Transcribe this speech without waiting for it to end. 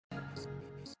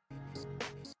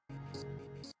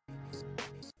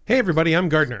Hey everybody, I'm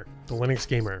Gardner, the Linux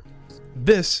Gamer.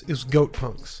 This is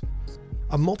GoatPunks,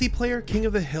 a multiplayer King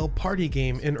of the Hill party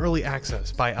game in early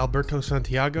access by Alberto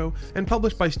Santiago and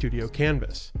published by Studio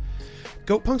Canvas.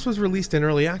 GoatPunks was released in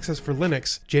early access for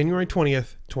Linux January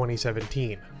 20th,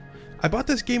 2017. I bought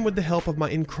this game with the help of my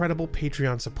incredible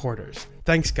Patreon supporters.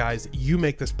 Thanks guys, you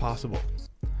make this possible.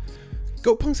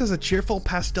 GoatPunks has a cheerful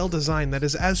pastel design that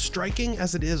is as striking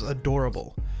as it is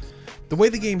adorable. The way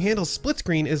the game handles split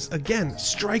screen is, again,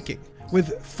 striking,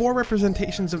 with 4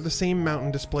 representations of the same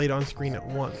mountain displayed on screen at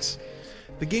once.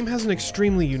 The game has an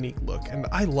extremely unique look, and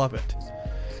I love it.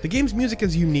 The game's music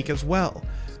is unique as well,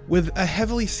 with a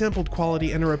heavily sampled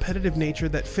quality and a repetitive nature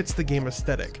that fits the game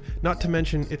aesthetic, not to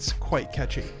mention it's quite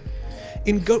catchy.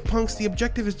 In GoatPunks, the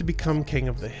objective is to become King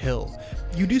of the Hill.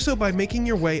 You do so by making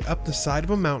your way up the side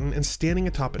of a mountain and standing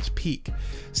atop its peak.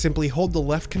 Simply hold the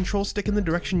left control stick in the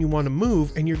direction you want to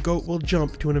move and your goat will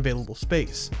jump to an available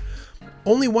space.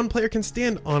 Only one player can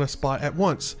stand on a spot at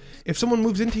once. If someone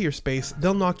moves into your space,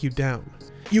 they'll knock you down.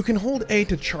 You can hold A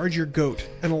to charge your goat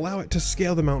and allow it to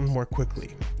scale the mountain more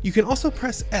quickly. You can also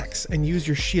press X and use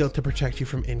your shield to protect you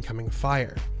from incoming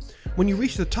fire. When you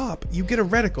reach the top, you get a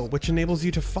reticle which enables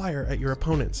you to fire at your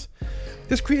opponents.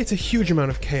 This creates a huge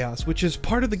amount of chaos, which is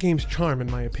part of the game's charm in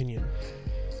my opinion.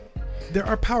 There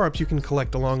are power-ups you can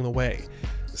collect along the way.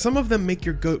 Some of them make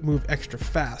your goat move extra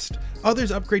fast,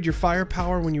 others upgrade your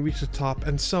firepower when you reach the top,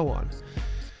 and so on.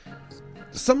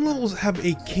 Some levels have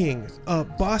a king, a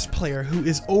boss player who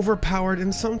is overpowered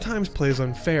and sometimes plays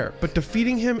unfair, but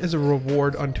defeating him is a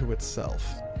reward unto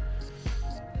itself.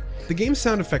 The game's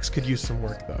sound effects could use some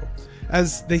work though,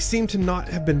 as they seem to not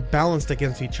have been balanced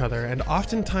against each other and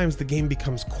oftentimes the game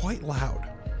becomes quite loud.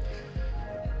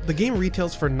 The game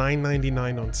retails for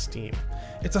 $9.99 on Steam.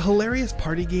 It's a hilarious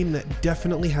party game that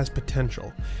definitely has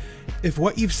potential. If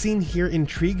what you've seen here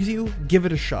intrigues you, give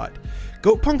it a shot.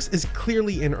 GoatPunks is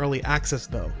clearly in early access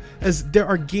though, as there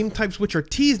are game types which are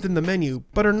teased in the menu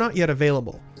but are not yet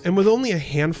available. And with only a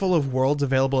handful of worlds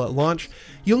available at launch,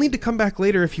 you'll need to come back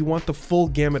later if you want the full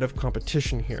gamut of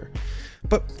competition here.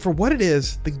 But for what it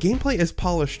is, the gameplay is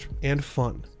polished and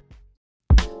fun.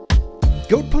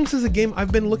 GoatPunks is a game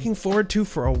I've been looking forward to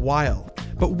for a while.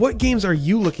 But what games are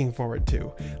you looking forward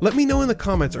to? Let me know in the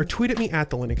comments or tweet at me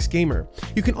at the Linux Gamer.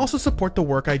 You can also support the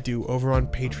work I do over on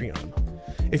Patreon.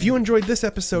 If you enjoyed this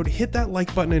episode, hit that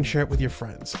like button and share it with your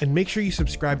friends, and make sure you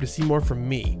subscribe to see more from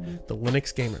me, the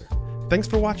Linux Gamer. Thanks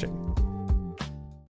for watching.